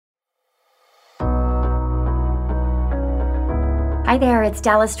Hi there, it's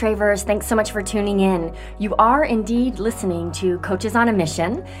Dallas Travers. Thanks so much for tuning in. You are indeed listening to Coaches on a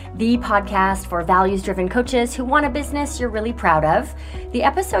Mission, the podcast for values-driven coaches who want a business you're really proud of. The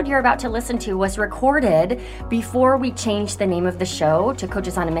episode you're about to listen to was recorded before we changed the name of the show to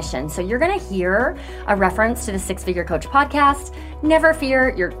Coaches on a Mission. So you're going to hear a reference to the Six Figure Coach podcast. Never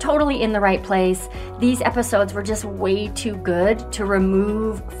fear, you're totally in the right place. These episodes were just way too good to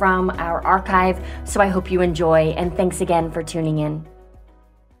remove from our archive, so I hope you enjoy, and thanks again for tuning in.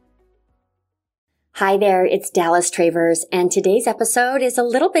 Hi there, it's Dallas Travers, and today's episode is a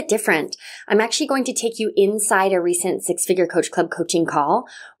little bit different. I'm actually going to take you inside a recent Six Figure Coach Club coaching call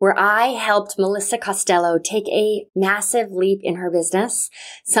where I helped Melissa Costello take a massive leap in her business,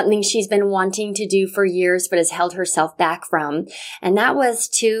 something she's been wanting to do for years but has held herself back from, and that was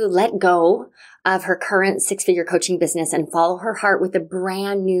to let go of her current six-figure coaching business and follow her heart with a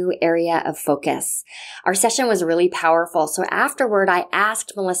brand new area of focus. Our session was really powerful. So afterward, I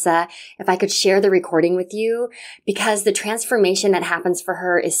asked Melissa if I could share the recording with you because the transformation that happens for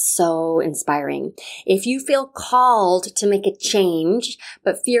her is so inspiring. If you feel called to make a change,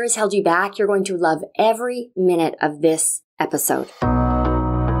 but fear has held you back, you're going to love every minute of this episode.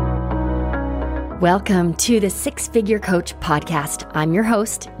 Welcome to the Six Figure Coach podcast. I'm your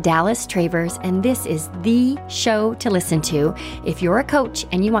host, Dallas Travers, and this is the show to listen to if you're a coach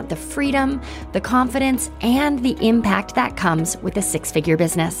and you want the freedom, the confidence, and the impact that comes with a six-figure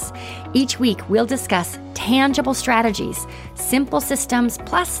business. Each week, we'll discuss tangible strategies, simple systems,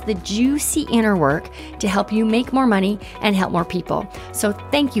 plus the juicy inner work to help you make more money and help more people. So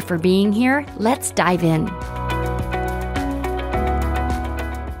thank you for being here. Let's dive in.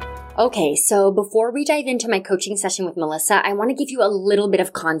 Okay, so before we dive into my coaching session with Melissa, I want to give you a little bit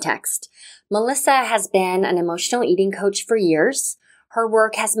of context. Melissa has been an emotional eating coach for years. Her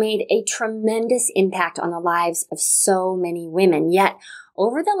work has made a tremendous impact on the lives of so many women. Yet,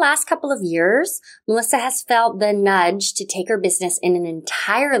 over the last couple of years, Melissa has felt the nudge to take her business in an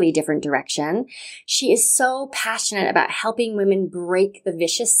entirely different direction. She is so passionate about helping women break the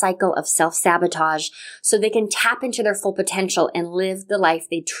vicious cycle of self-sabotage so they can tap into their full potential and live the life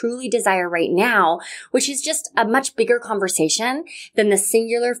they truly desire right now, which is just a much bigger conversation than the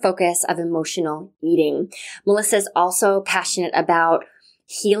singular focus of emotional eating. Melissa is also passionate about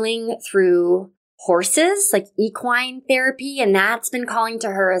healing through horses, like equine therapy, and that's been calling to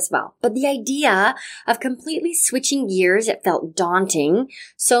her as well. But the idea of completely switching gears, it felt daunting,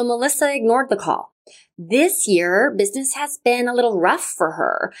 so Melissa ignored the call. This year, business has been a little rough for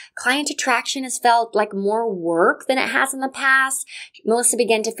her. Client attraction has felt like more work than it has in the past. Melissa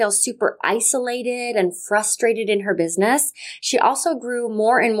began to feel super isolated and frustrated in her business. She also grew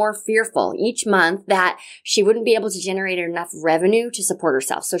more and more fearful each month that she wouldn't be able to generate enough revenue to support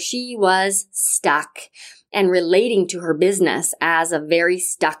herself. So she was stuck and relating to her business as a very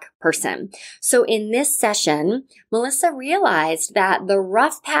stuck person. So in this session, Melissa realized that the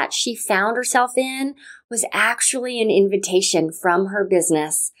rough patch she found herself in was actually an invitation from her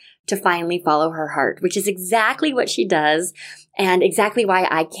business to finally follow her heart, which is exactly what she does and exactly why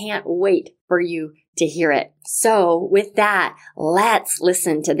I can't wait for you to hear it. So with that, let's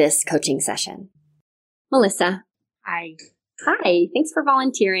listen to this coaching session. Melissa. Hi. Hi. Thanks for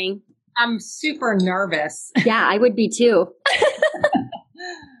volunteering. I'm super nervous. Yeah, I would be too.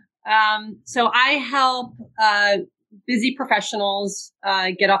 So I help busy professionals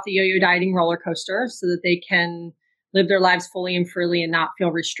get off the yo-yo dieting roller coaster so that they can live their lives fully and freely and not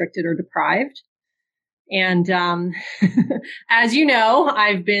feel restricted or deprived. And as you know,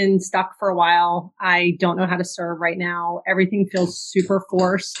 I've been stuck for a while. I don't know how to serve right now. Everything feels super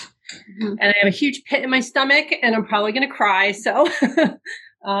forced. Mm-hmm. And I have a huge pit in my stomach and I'm probably going to cry. So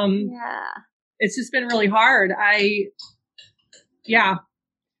it's just been really hard.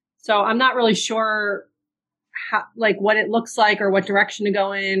 So I'm not really sure how, like what it looks like or what direction to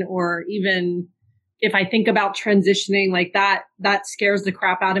go in, or even if I think about transitioning like that scares the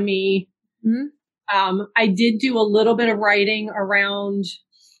crap out of me. Mm-hmm. I did do a little bit of writing around.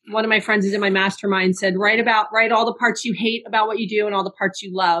 One of my friends is in my mastermind said, write all the parts you hate about what you do and all the parts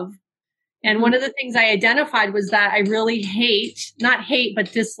you love. And one of the things I identified was that I really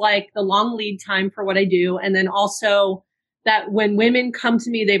dislike the long lead time for what I do. And then also that when women come to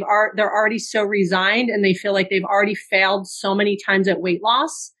me, they're already so resigned and they feel like they've already failed so many times at weight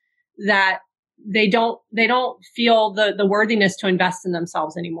loss that they don't feel the worthiness to invest in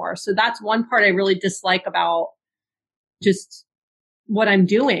themselves anymore. So that's one part I really dislike about just what I'm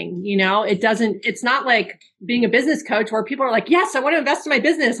doing. You know, it's not like being a business coach where people are like, yes, I want to invest in my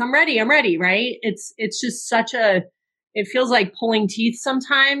business. I'm ready. Right. It's just such a it feels like pulling teeth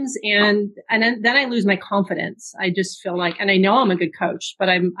sometimes. And then I lose my confidence. I just feel like, and I know I'm a good coach, but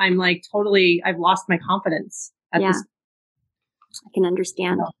I'm like totally, I've lost my confidence at this. I can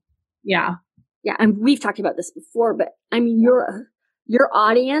understand. Yeah. Yeah. And we've talked about this before, but I mean, your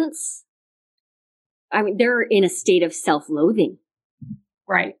audience, I mean, they're in a state of self-loathing.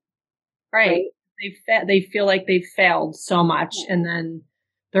 Right. They feel like they've failed so much, and then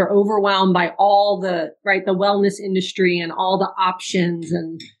they're overwhelmed by all the wellness industry and all the options,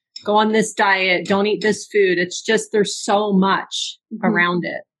 and go on this diet, don't eat this food. It's just, there's so much around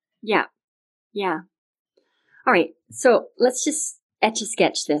it. Yeah. Yeah. All right. So let's just etch a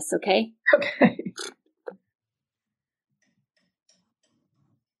sketch this. Okay. Okay.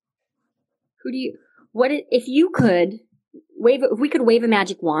 If we could wave a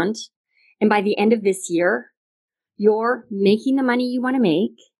magic wand, and by the end of this year, you're making the money you want to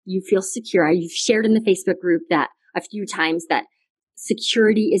make, you feel secure. You've shared in the Facebook group that a few times that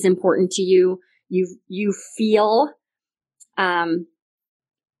security is important to you. You feel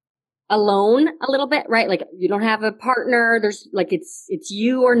alone a little bit, right? Like you don't have a partner. There's like, it's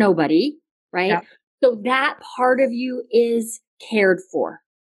you or nobody, right? Yeah. So that part of you is cared for.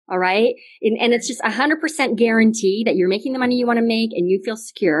 All right. And it's just 100% guarantee that you're making the money you want to make and you feel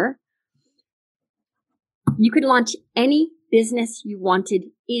secure. You could launch any business you wanted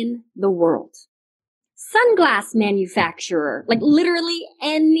in the world. Sunglass manufacturer, like literally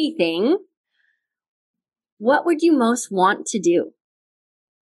anything. What would you most want to do?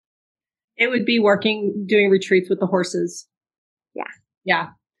 It would be doing retreats with the horses. Yeah. Yeah.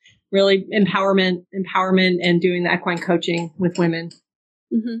 Really empowerment and doing the equine coaching with women.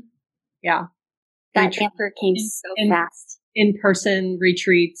 Mm-hmm. Yeah. That answer came so fast. In-person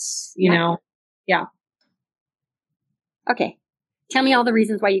retreats, you know. Yeah. Okay. Tell me all the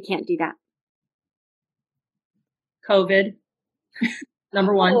reasons why you can't do that. COVID.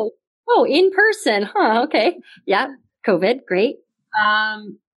 Number one. Oh, in person. Huh. Okay. Yeah. COVID. Great.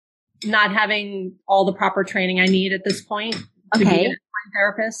 Not having all the proper training I need at this point to be an equine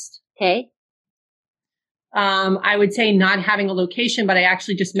therapist. Okay. I would say not having a location, but I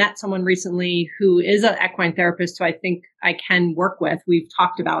actually just met someone recently who is an equine therapist who I think I can work with. We've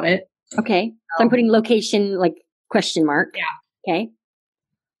talked about it. Okay. So I'm putting location like question mark. Yeah. Okay.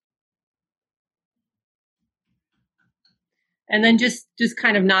 And then just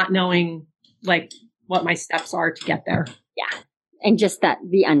kind of not knowing like what my steps are to get there. Yeah. And just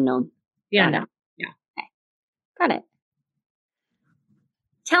the unknown. Yeah. No. Yeah. Okay. Got it.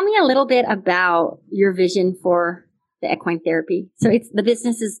 Tell me a little bit about your vision for the equine therapy. So the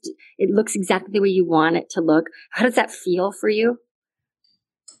business it looks exactly the way you want it to look. How does that feel for you?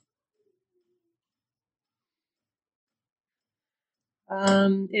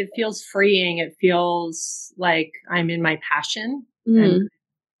 It feels freeing. It feels like I'm in my passion. And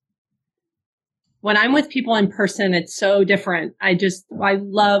when I'm with people in person, it's so different. I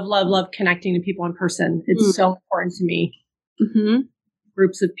love connecting to people in person. It's so important to me. Mm-hmm.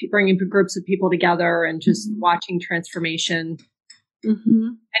 Bringing groups of people together and just watching transformation. Mm-hmm.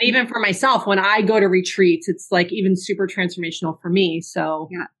 And even for myself, when I go to retreats, it's like even super transformational for me. So,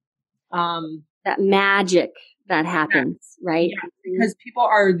 that magic that happens, right? Yeah, because people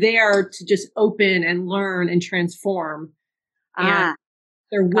are there to just open and learn and transform. And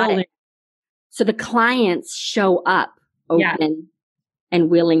they're willing. So the clients show up open and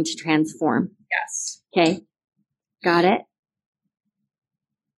willing to transform. Yes. Okay. Got it.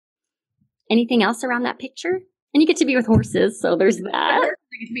 Anything else around that picture? And you get to be with horses, so there's that.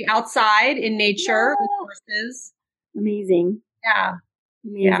 You get to be outside in nature with horses. Amazing. Yeah.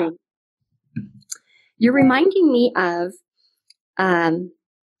 Amazing. Yeah. You're reminding me of a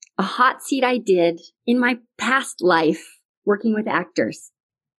hot seat I did in my past life working with actors.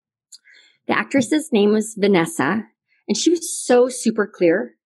 The actress's name was Vanessa, and she was so super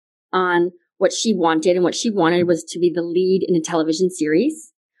clear on what she wanted, and what she wanted was to be the lead in a television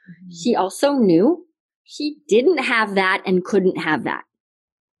series. Mm-hmm. She also knew she didn't have that and couldn't have that.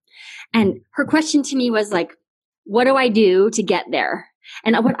 And her question to me was like, what do I do to get there?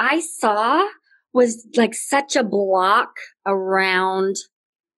 And what I saw was like such a block around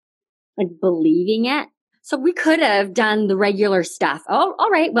like believing it. So we could have done the regular stuff. Oh, all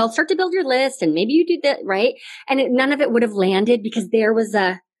right. Well, start to build your list and maybe you do that, right? And none of it would have landed because there was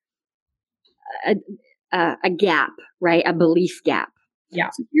a gap, right? A belief gap. Yeah.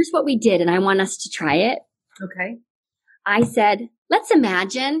 So here's what we did, and I want us to try it. Okay. I said, let's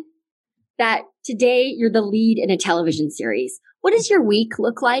imagine that today you're the lead in a television series. What does your week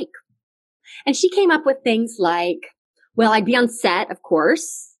look like? And she came up with things like, well, I'd be on set, of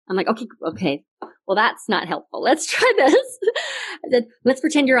course. I'm like, okay. Well, well, that's not helpful. Let's try this. I said, let's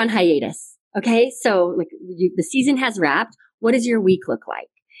pretend you're on hiatus. Okay. So like the season has wrapped. What does your week look like?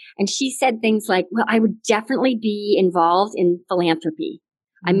 And she said things like, well, I would definitely be involved in philanthropy.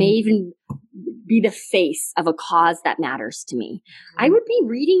 I may even be the face of a cause that matters to me. I would be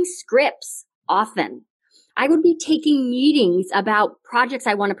reading scripts often. I would be taking meetings about projects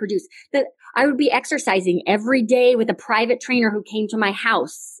I want to produce. That I would be exercising every day with a private trainer who came to my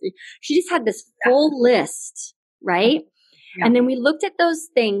house. She just had this full list, right? Yeah. And then we looked at those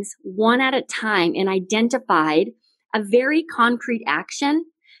things one at a time and identified a very concrete action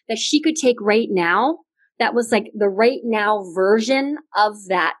that she could take right now that was like the right now version of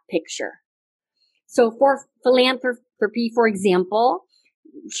that picture. So for philanthropy, for example,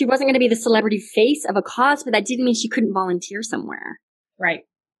 she wasn't going to be the celebrity face of a cause, but that didn't mean she couldn't volunteer somewhere. Right.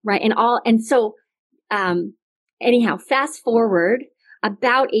 Right. And so, anyhow, fast forward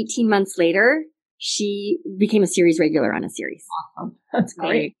about 18 months later, she became a series regular on a series. Awesome. That's great.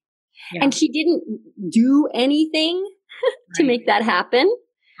 Right? Yeah. And she didn't do anything to make that happen.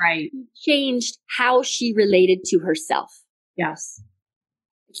 Right. She changed how she related to herself. Yes.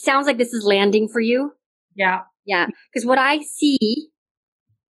 It sounds like this is landing for you. Yeah. Yeah. Because what I see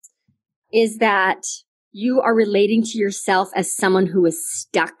is that you are relating to yourself as someone who is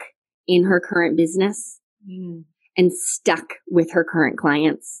stuck in her current business and stuck with her current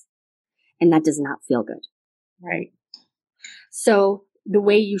clients. And that does not feel good. Right. So the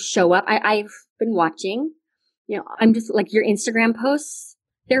way you show up, I've been watching, I'm just like your Instagram posts,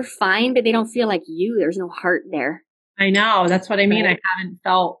 they're fine, but they don't feel like you. There's no heart there. I know. That's what I mean. Right. I haven't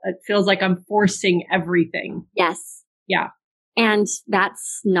felt, it feels like I'm forcing everything. Yes. Yeah. And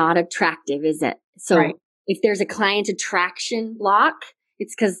that's not attractive, is it? So right. If there's a client attraction block,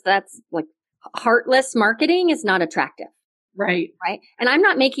 it's because that's like heartless marketing is not attractive. Right. Right. And I'm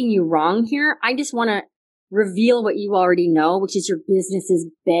not making you wrong here. I just want to reveal what you already know, which is your business is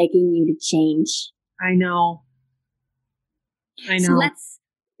begging you to change. I know. So let's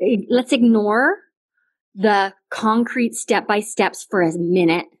ignore the concrete step-by-steps for a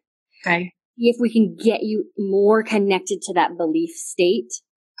minute. Okay. See if we can get you more connected to that belief state.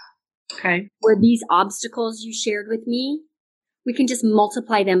 Okay. Where these obstacles you shared with me, we can just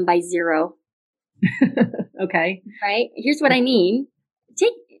multiply them by 0. Okay. Right? Here's what I mean.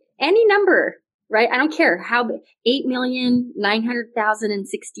 Take any number, right? I don't care how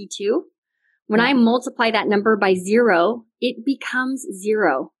 8,900,062. When I multiply that number by 0, it becomes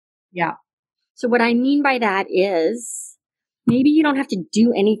 0. Yeah. So what I mean by that is maybe you don't have to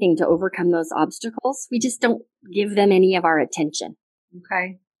do anything to overcome those obstacles. We just don't give them any of our attention.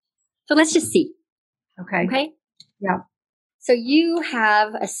 Okay. So let's just see. Okay. Okay. Yeah. So you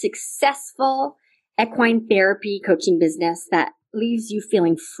have a successful equine therapy coaching business that leaves you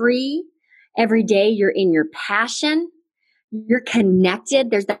feeling free. Every day you're in your passion. You're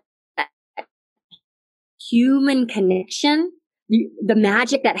connected. There's that human connection. The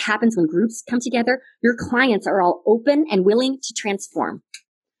magic that happens when groups come together. Your clients are all open and willing to transform.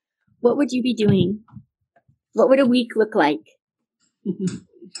 What would you be doing? What would a week look like?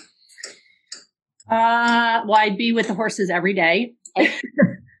 Well, I'd be with the horses every day.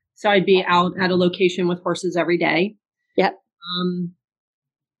 So I'd be out at a location with horses every day. Yep.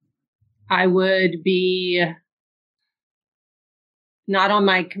 I would be not on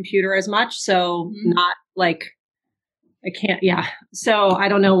my computer as much. So not like, I can't, yeah. So I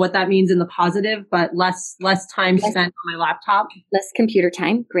don't know what that means in the positive, but less time spent on my laptop. Less computer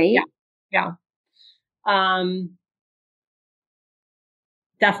time. Great. Yeah.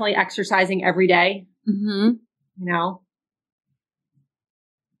 Definitely exercising every day.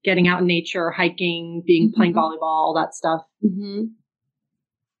 Getting out in nature, hiking, playing volleyball, all that stuff.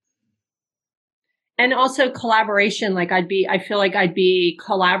 And also collaboration. Like I feel like I'd be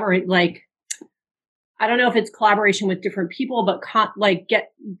collaborate. Like, I don't know if it's collaboration with different people, but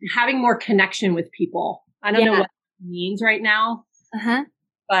having more connection with people. I don't know what it means right now,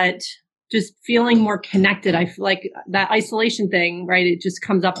 but just feeling more connected. I feel like that isolation thing, right? It just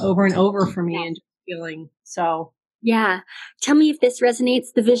comes up over and over for me and just feeling so. Yeah. Tell me if this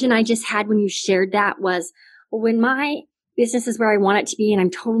resonates. The vision I just had when you shared that was, well, when my business is where I want it to be and I'm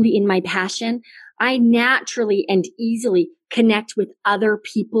totally in my passion, I naturally and easily connect with other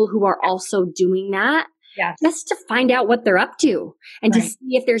people who are also doing that. Yes. Just to find out what they're up to and to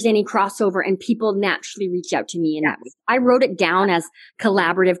see if there's any crossover, and people naturally reach out to me in that way. I wrote it down as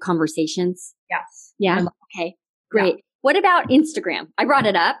collaborative conversations. Yes. Yeah. Okay. Great. Yeah. What about Instagram? I brought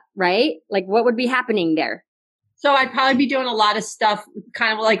it up, right? Like what would be happening there? So I'd probably be doing a lot of stuff,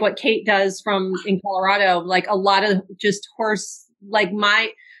 kind of like what Kate does in Colorado, like a lot of just horse, like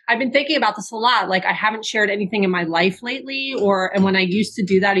I've been thinking about this a lot. Like I haven't shared anything in my life lately, and when I used to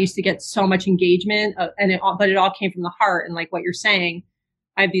do that, I used to get so much engagement, but it all came from the heart. And like what you're saying,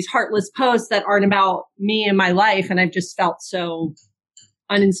 I have these heartless posts that aren't about me and my life. And I've just felt so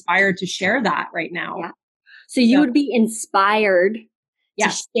uninspired to share that right now. Yeah. So you would be inspired Yeah.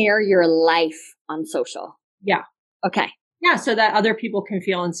 to share your life on social. Yeah. Okay. Yeah. So that other people can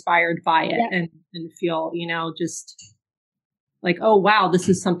feel inspired by it and feel, just like, oh, wow, this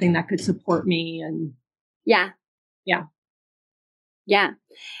is something that could support me. And Yeah.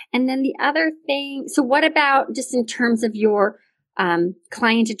 And then the other thing, so what about just in terms of your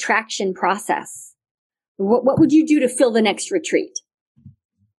client attraction process? What would you do to fill the next retreat?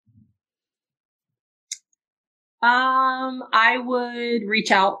 I would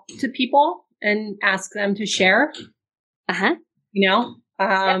reach out to people and ask them to share. Definitely,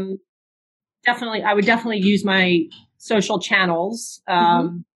 I would definitely use my social channels.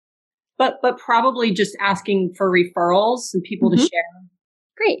 But probably just asking for referrals and people to share.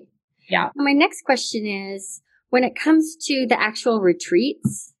 Great. Yeah. Now my next question is, when it comes to the actual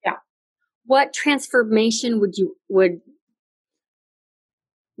retreats, what transformation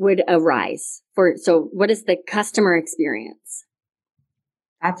would arise for? So what is the customer experience?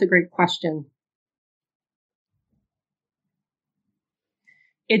 That's a great question.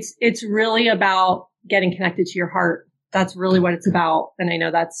 It's really about getting connected to your heart. That's really what it's about. And I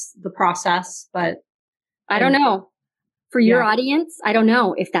know that's the process, but I don't know. For your audience, I don't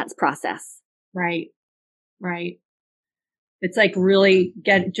know if that's process. Right. It's like really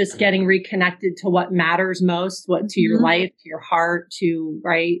getting reconnected to what matters most, what to your life, to your heart, to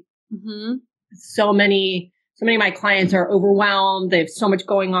right. So many of my clients are overwhelmed. They have so much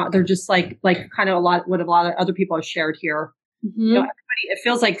going on. They're just like kind of a lot of other people have shared here. It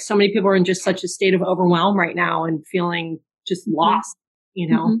feels like so many people are in just such a state of overwhelm right now and feeling just lost,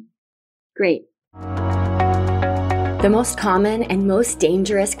 Great. The most common and most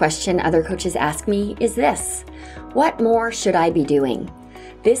dangerous question other coaches ask me is this: what more should I be doing?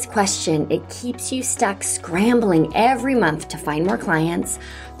 This question, it keeps you stuck scrambling every month to find more clients,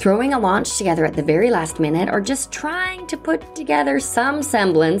 throwing a launch together at the very last minute, or just trying to put together some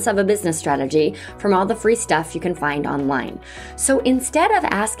semblance of a business strategy from all the free stuff you can find online. So instead of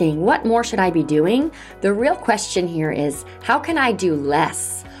asking, what more should I be doing? The real question here is, how can I do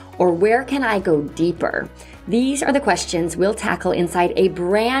less? Or where can I go deeper? These are the questions we'll tackle inside a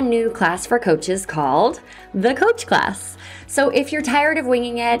brand new class for coaches called The Coach Class. So if you're tired of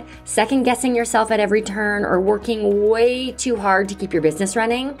winging it, second guessing yourself at every turn, or working way too hard to keep your business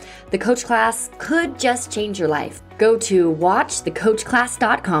running, the Coach Class could just change your life. Go to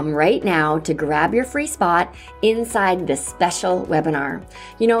watchthecoachclass.com right now to grab your free spot inside this special webinar.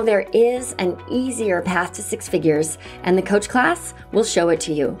 There is an easier path to six figures, and the Coach Class will show it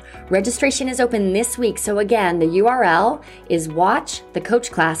to you. Registration is open this week, so again, the URL is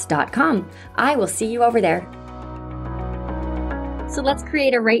watchthecoachclass.com. I will see you over there. So let's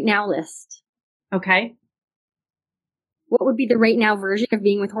create a right now list. Okay. What would be the right now version of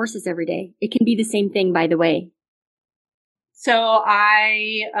being with horses every day? It can be the same thing, by the way. So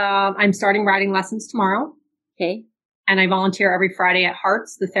I'm starting riding lessons tomorrow. Okay. And I volunteer every Friday at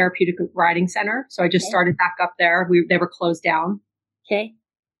Hearts, the therapeutic riding center. So I just started back up there. They were closed down. Okay.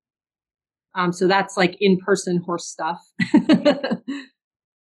 So that's like in-person horse stuff.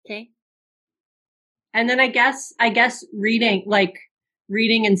 Okay. And then I guess reading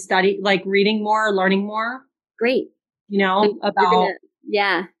and study, like reading more, learning more. Great. About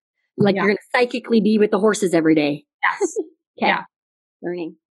you're going to psychically be with the horses every day. Yes. Okay. Yeah.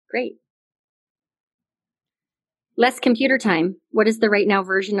 Learning. Great. Less computer time. What is the right now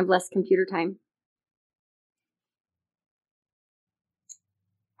version of less computer time?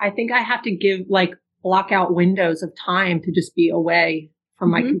 I think I have to block out windows of time to just be away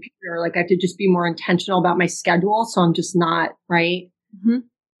from my computer. Like I have to just be more intentional about my schedule. So I'm just not right. And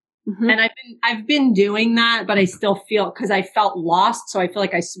I've been doing that, but I still feel, because I felt lost. So I feel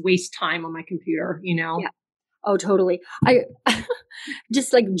like I waste time on my computer, Yeah. Oh, totally. I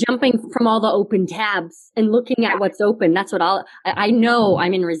just like jumping from all the open tabs and looking at what's open. That's what I know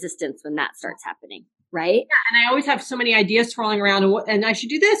I'm in resistance when that starts happening. Right. Yeah, and I always have so many ideas swirling around and I should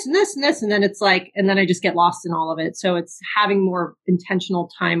do this and this and this. And then it's like, and then I just get lost in all of it. So it's having more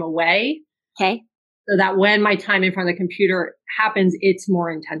intentional time away. Okay. So that when my time in front of the computer happens, it's more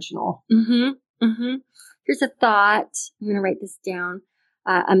intentional. Here's a thought. I'm going to write this down.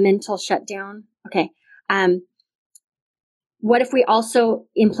 A mental shutdown. Okay. What if we also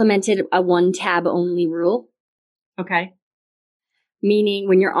implemented a one tab only rule? Okay. Meaning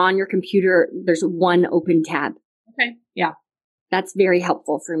when you're on your computer, there's one open tab. Okay. Yeah. That's very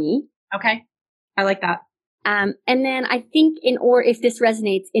helpful for me. Okay. I like that. And then I think if this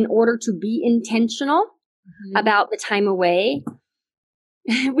resonates, in order to be intentional about the time away,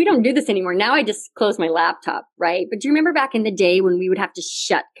 we don't do this anymore. Now I just close my laptop, right? But do you remember back in the day when we would have to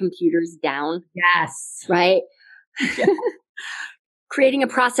shut computers down? Yes. Right? Yeah. Creating a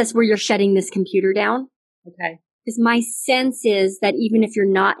process where you're shutting this computer down. Okay. Because my sense is that even if you're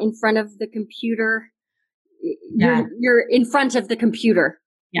not in front of the computer, you're in front of the computer,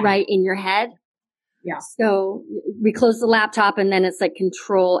 right? In your head. Yeah. So we close the laptop and then it's like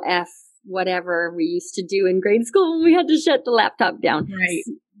Control F, whatever we used to do in grade school when we had to shut the laptop down. Right.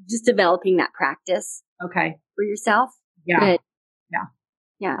 Just developing that practice. Okay. For yourself. Yeah. Good. Yeah.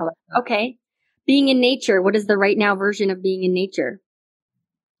 Yeah. Okay. Being in nature. What is the right now version of being in nature?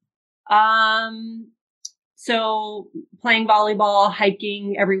 So playing volleyball,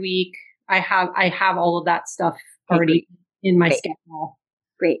 hiking every week. I have all of that stuff already in my schedule.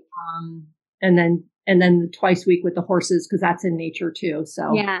 Great. And then twice a week with the horses, because that's in nature too.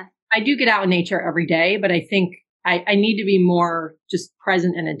 So yeah, I do get out in nature every day, but I think I need to be more just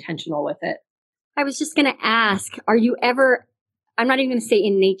present and intentional with it. I was just going to ask, are you ever, I'm not even going to say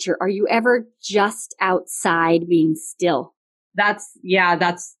in nature, are you ever just outside being still? That's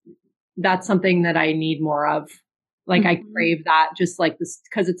something that I need more of. Like I crave that, just like this,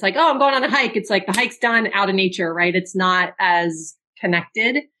 because it's like, oh, I'm going on a hike. It's like the hike's done, out of nature, right? It's not as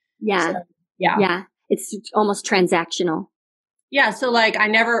connected. Yeah. So, yeah. Yeah. It's almost transactional. Yeah. So like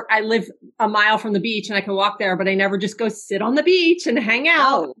I live a mile from the beach and I can walk there, but I never just go sit on the beach and hang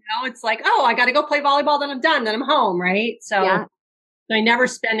out. You know, it's like, oh, I got to go play volleyball. Then I'm done. Then I'm home. Right. So I never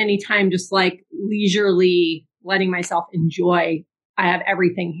spend any time just like leisurely letting myself enjoy. I have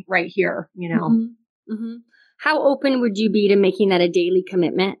everything right here, you know. Mm-hmm. Mm-hmm. How open would you be to making that a daily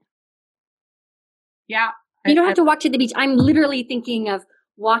commitment? Yeah. You don't have to walk to the beach. I'm literally thinking of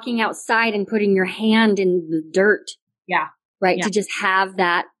walking outside and putting your hand in the dirt. Yeah. Right. Yeah. To just have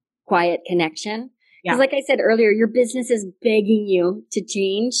that quiet connection. Yeah. Because like I said earlier, your business is begging you to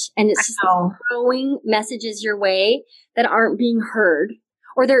change, and it's just throwing messages your way that aren't being heard,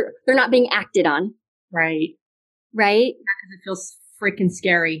 or they're not being acted on. Right. Right. Because it feels freaking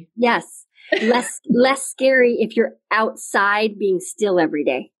scary. Yes. Less scary if you're outside being still every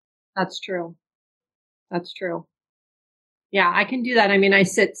day. That's true. That's true. Yeah, I can do that. I mean, I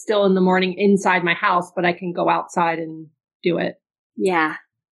sit still in the morning inside my house, but I can go outside and do it. Yeah.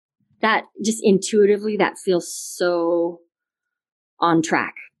 That just intuitively, that feels so on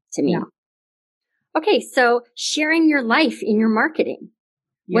track to me. Yeah. Okay. So sharing your life in your marketing.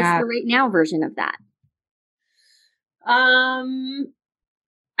 What's the right now version of that?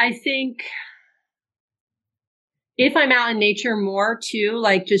 I think if I'm out in nature more too,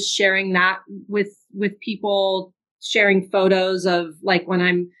 like just sharing that with people, sharing photos of like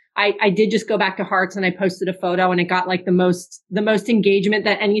when I did just go back to Hearts and I posted a photo and it got like the most engagement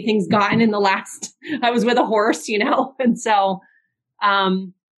that anything's gotten in the last, I was with a horse, you know? And so,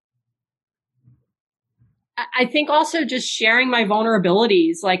 I think also just sharing my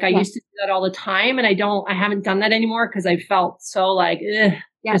vulnerabilities. Like I used to do that all the time and I haven't done that anymore because I felt so like,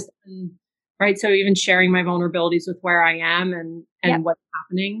 right. So even sharing my vulnerabilities with where I am and what's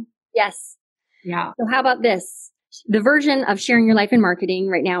happening. Yes. Yeah. So how about this? The version of sharing your life in marketing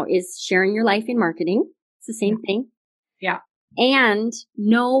right now is sharing your life in marketing. It's the same thing. Yeah. And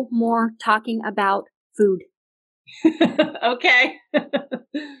no more talking about food. Okay.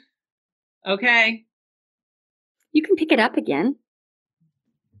 Okay. You can pick it up again.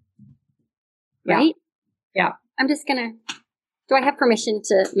 Right? Yeah. I'm just do I have permission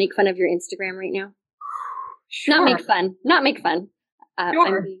to make fun of your Instagram right now? Sure. Not make fun.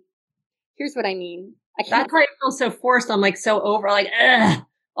 Sure. Here's what I mean. That part feels so forced. I'm like so over, like,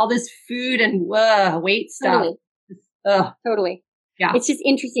 all this food and weight stuff. Totally. Yeah. It's just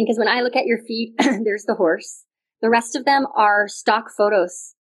interesting because when I look at your feed, there's the horse. The rest of them are stock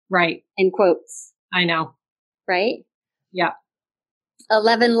photos. Right. In quotes. I know. Right? Yeah.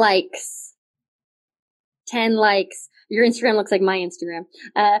 11 likes. 10 likes. Your Instagram looks like my Instagram.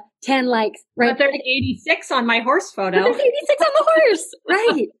 10 likes. Right? But there's 86 on my horse photo. But there's 86 on the horse.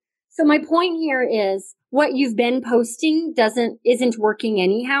 Right. So my point here is what you've been posting isn't working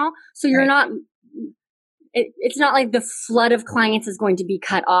anyhow. So you're not, it's not like the flood of clients is going to be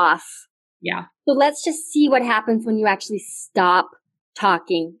cut off. Yeah. So let's just see what happens when you actually stop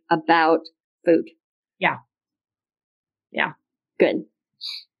talking about food. Yeah. Yeah. Good.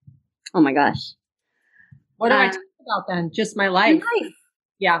 Oh my gosh. What do I talk about then? Just my life. Your life.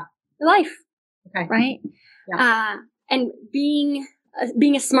 Yeah. Your life. Okay. Right. Yeah. And being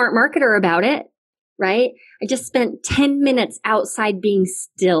a smart marketer about it, right? I just spent 10 minutes outside being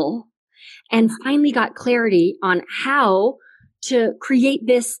still and finally got clarity on how to create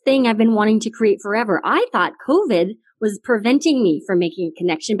this thing I've been wanting to create forever. I thought COVID was preventing me from making a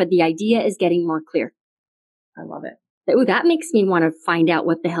connection, but the idea is getting more clear. I love it. Ooh, that makes me want to find out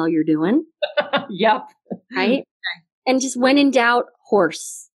what the hell you're doing. Yep. Right? Okay. And just when in doubt,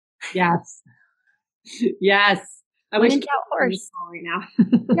 horse. Yes. Yes. I when wish in doubt, horse. Right now.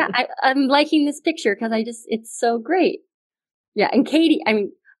 Yeah, I'm liking this picture because it's so great. Yeah. And Kate,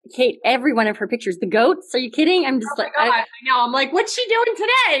 every one of her pictures, the goats, are you kidding? I'm just I know. I'm like, what's she doing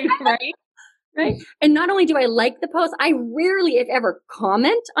today? Right. Right. And not only do I like the post, I rarely, if ever,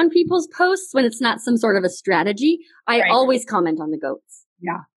 comment on people's posts when it's not some sort of a strategy. I always comment on the goats.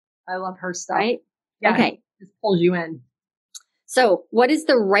 Yeah. I love her stuff. Right? Yeah, okay. It just pulls you in. So what is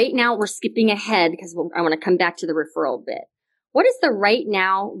the right now? We're skipping ahead because I want to come back to the referral bit. What is the right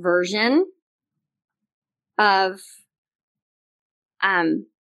now version of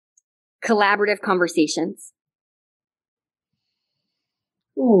collaborative conversations?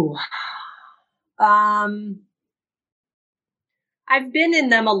 Ooh. I've been in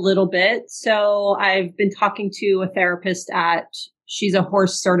them a little bit. So I've been talking to a therapist she's a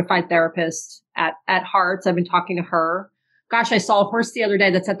horse certified therapist at Hearts. I've been talking to her. Gosh, I saw a horse the other day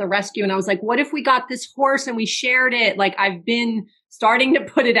that's at the rescue and I was like, what if we got this horse and we shared it? Like I've been starting to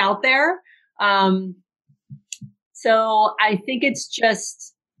put it out there. So I think it's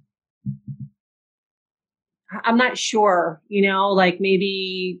just, I'm not sure, like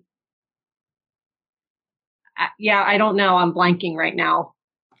maybe, yeah, I don't know. I'm blanking right now.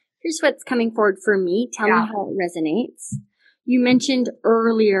 Here's what's coming forward for me. Tell me how it resonates. You mentioned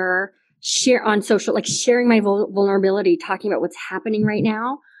earlier share on social, like sharing my vulnerability, talking about what's happening right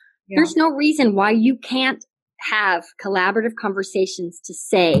now. Yeah. There's no reason why you can't have collaborative conversations to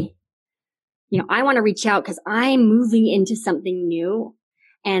say, I want to reach out because I'm moving into something new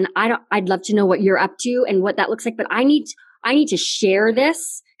and I'd love to know what you're up to and what that looks like, but I need to share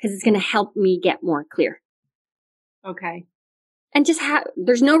this because it's going to help me get more clear. Okay. And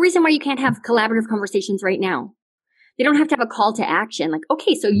there's no reason why you can't have collaborative conversations right now. They don't have to have a call to action. Like,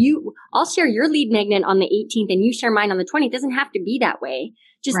 okay, so I'll share your lead magnet on the 18th and you share mine on the 20th. It doesn't have to be that way.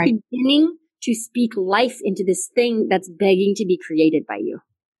 Just beginning to speak life into this thing that's begging to be created by you.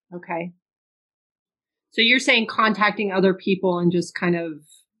 Okay. So you're saying contacting other people and just kind of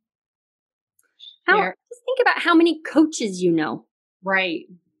just think about how many coaches you know. Right.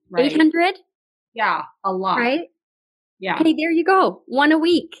 800? Yeah, a lot. Right? Yeah. Okay, there you go. One a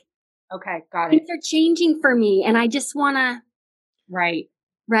week. Okay, got it. Things are changing for me and I just want to. Right.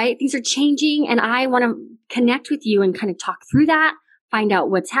 Things are changing and I want to connect with you and kind of talk through that, find out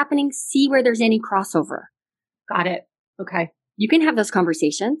what's happening, see where there's any crossover. Got it. Okay. You can have those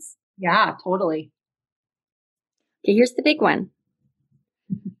conversations. Yeah, totally. Okay, here's the big one.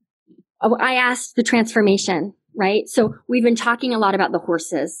 I asked the transformation, right? So we've been talking a lot about the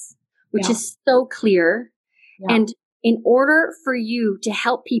horses, which is so clear. Yeah. And in order for you to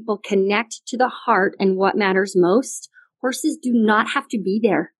help people connect to the heart and what matters most, horses do not have to be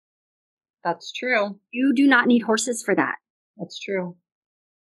there. That's true. You do not need horses for that. That's true.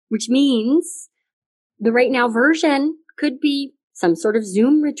 Which means the right now version could be some sort of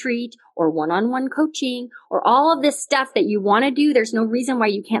Zoom retreat or one-on-one coaching or all of this stuff that you want to do. There's no reason why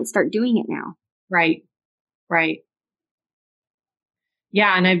you can't start doing it now. Right. Right.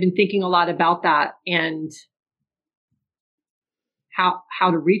 Yeah. And I've been thinking a lot about that and how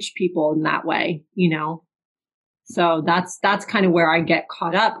to reach people in that way, So that's kind of where I get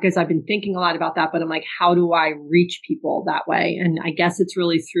caught up because I've been thinking a lot about that, but I'm like, how do I reach people that way? And I guess it's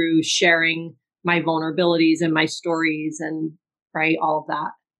really through sharing my vulnerabilities and my stories and all of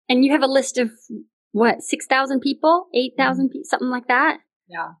that. And you have a list of 6,000 people, 8,000 people, something like that?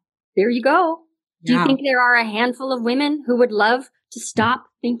 Yeah. There you go. Do you think there are a handful of women who would love to stop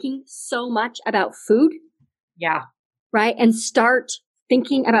thinking so much about food? Yeah. Right? And start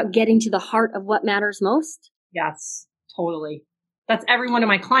thinking about getting to the heart of what matters most? Yes, totally. That's every one of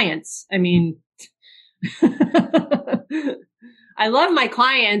my clients. I mean, I love my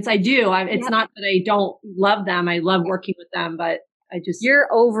clients. I do. It's not that I don't love them. I love working with them, but I just you're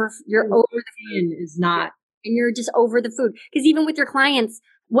over the food is not, and you're just over the food. Because even with your clients,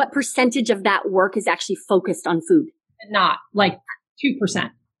 what percentage of that work is actually focused on food? Not like 2%.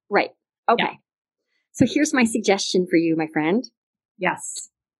 Right. Okay. Yeah. So here's my suggestion for you, my friend.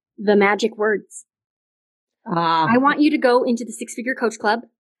 Yes. The magic words. I want you to go into the Six Figure Coach Club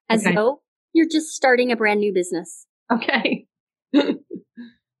as though you're just starting a brand new business. Okay.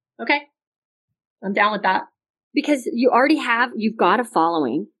 Okay. I'm down with that. Because you've got a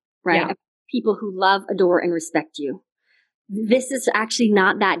following, right? Yeah. people who love, adore, and respect you. This is actually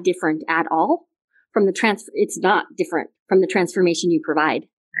not that different at all from the it's not different from the transformation you provide.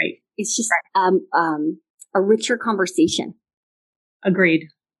 Right. It's just a richer conversation. Agreed.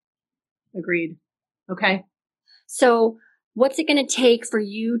 Okay. So what's it going to take for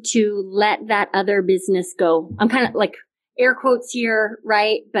you to let that other business go? I'm kind of like air quotes here,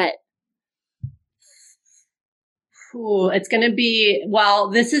 right? But it's going to be, well,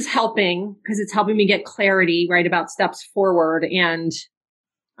 this is helping because it's helping me get clarity, right, about steps forward. And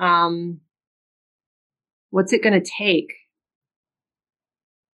what's it going to take?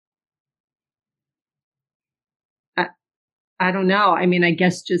 I don't know. I mean, I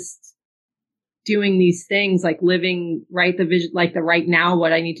guess just doing these things, like living right the vision, like the right now,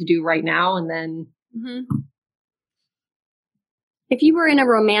 what I need to do right now. And then if you were in a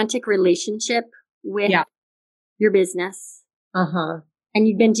romantic relationship with your business, and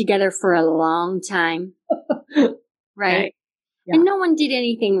you've been together for a long time, right? Yeah. And no one did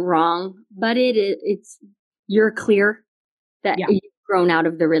anything wrong, but it's you're clear that you've grown out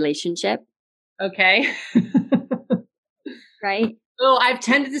of the relationship. Okay. Right? Oh, I've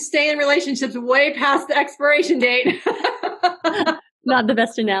tended to stay in relationships way past the expiration date. Not the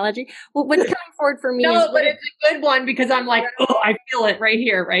best analogy. Well, what's coming forward for me but it's a good one because I'm like, I feel it right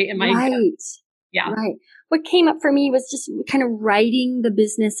here, right? In my right. Yeah. Right. What came up for me was just kind of writing the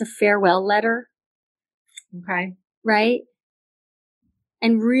business a farewell letter. Okay. Right?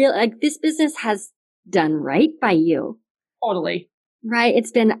 And this business has done right by you. Totally. Right?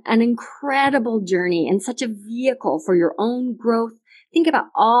 It's been an incredible journey and such a vehicle for your own growth. Think about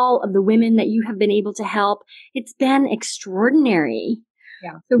all of the women that you have been able to help. It's been extraordinary.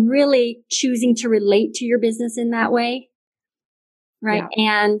 Yeah. So really choosing to relate to your business in that way. Right?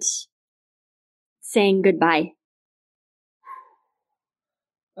 Yeah. And saying goodbye.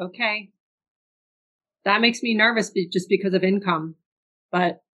 Okay. That makes me nervous just because of income,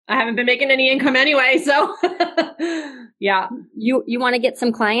 but I haven't been making any income anyway. So yeah. You want to get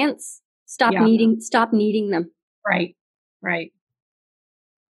some clients? Stop needing them. Right.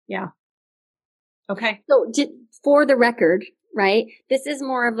 Yeah. Okay. So for the record, right? This is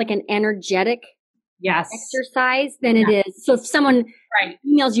more of like an energetic exercise than it is. So if someone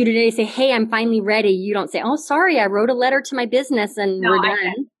emails you today, say, hey, I'm finally ready. You don't say, oh, sorry, I wrote a letter to my business and we're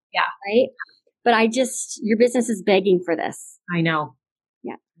done. Yeah. Right. But your business is begging for this. I know.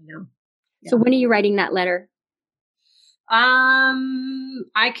 Yeah. I know. Yeah. So when are you writing that letter?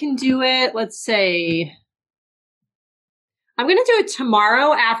 I can do it. Let's say I'm going to do it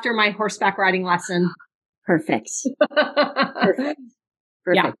tomorrow after my horseback riding lesson. Perfect. Perfect.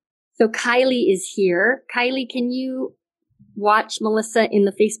 Yeah. So Kylie is here. Kylie, can you watch Melissa in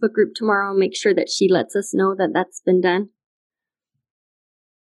the Facebook group tomorrow and make sure that she lets us know that that's been done?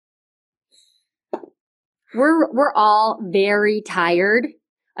 We're all very tired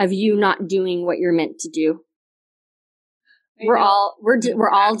of you not doing what you're meant to do. We're all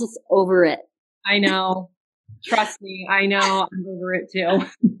just over it. I know. Trust me. I know. I'm over it too.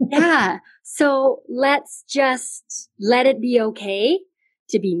 Yeah. So let's just let it be okay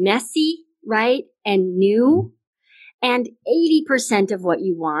to be messy, right? And new. And 80% of what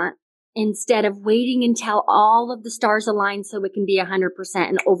you want instead of waiting until all of the stars align so it can be 100%.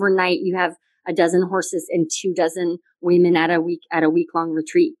 And overnight you have a dozen horses and 24 women at a week-long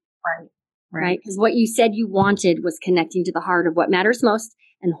retreat. Right? Because what you said you wanted was connecting to the heart of what matters most,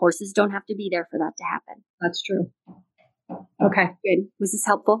 and horses don't have to be there for that to happen. That's true. Okay. Good. Was this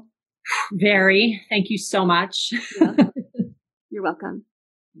helpful? Very. Thank you so much. Yeah. You're welcome.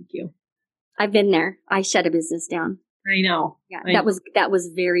 Thank you. I've been there. I shut a business down. I know. Yeah. That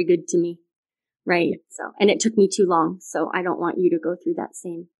was very good to me. Right. So, and it took me too long. So I don't want you to go through that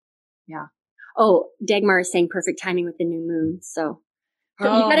same. Yeah. Oh, Dagmar is saying perfect timing with the new moon. So you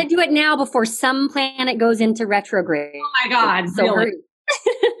got to do it now before some planet goes into retrograde. Oh my God. So really?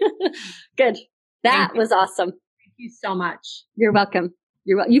 Good. That was awesome. Thank you so much. You're welcome.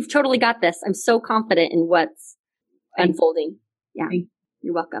 You've totally got this. I'm so confident in what's unfolding. Yeah.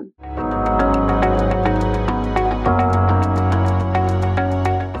 You're welcome.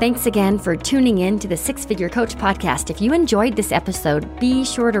 Thanks again for tuning in to the Six Figure Coach podcast. If you enjoyed this episode, be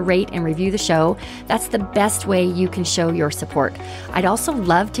sure to rate and review the show. That's the best way you can show your support. I'd also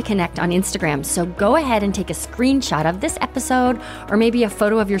love to connect on Instagram, so go ahead and take a screenshot of this episode or maybe a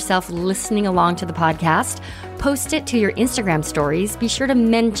photo of yourself listening along to the podcast. Post it to your Instagram stories. Be sure to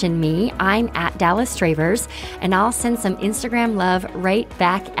mention me. I'm at Dallas Travers, and I'll send some Instagram love right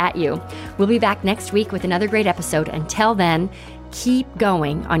back at you. We'll be back next week with another great episode. Until then, keep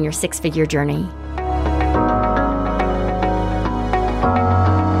going on your six-figure journey.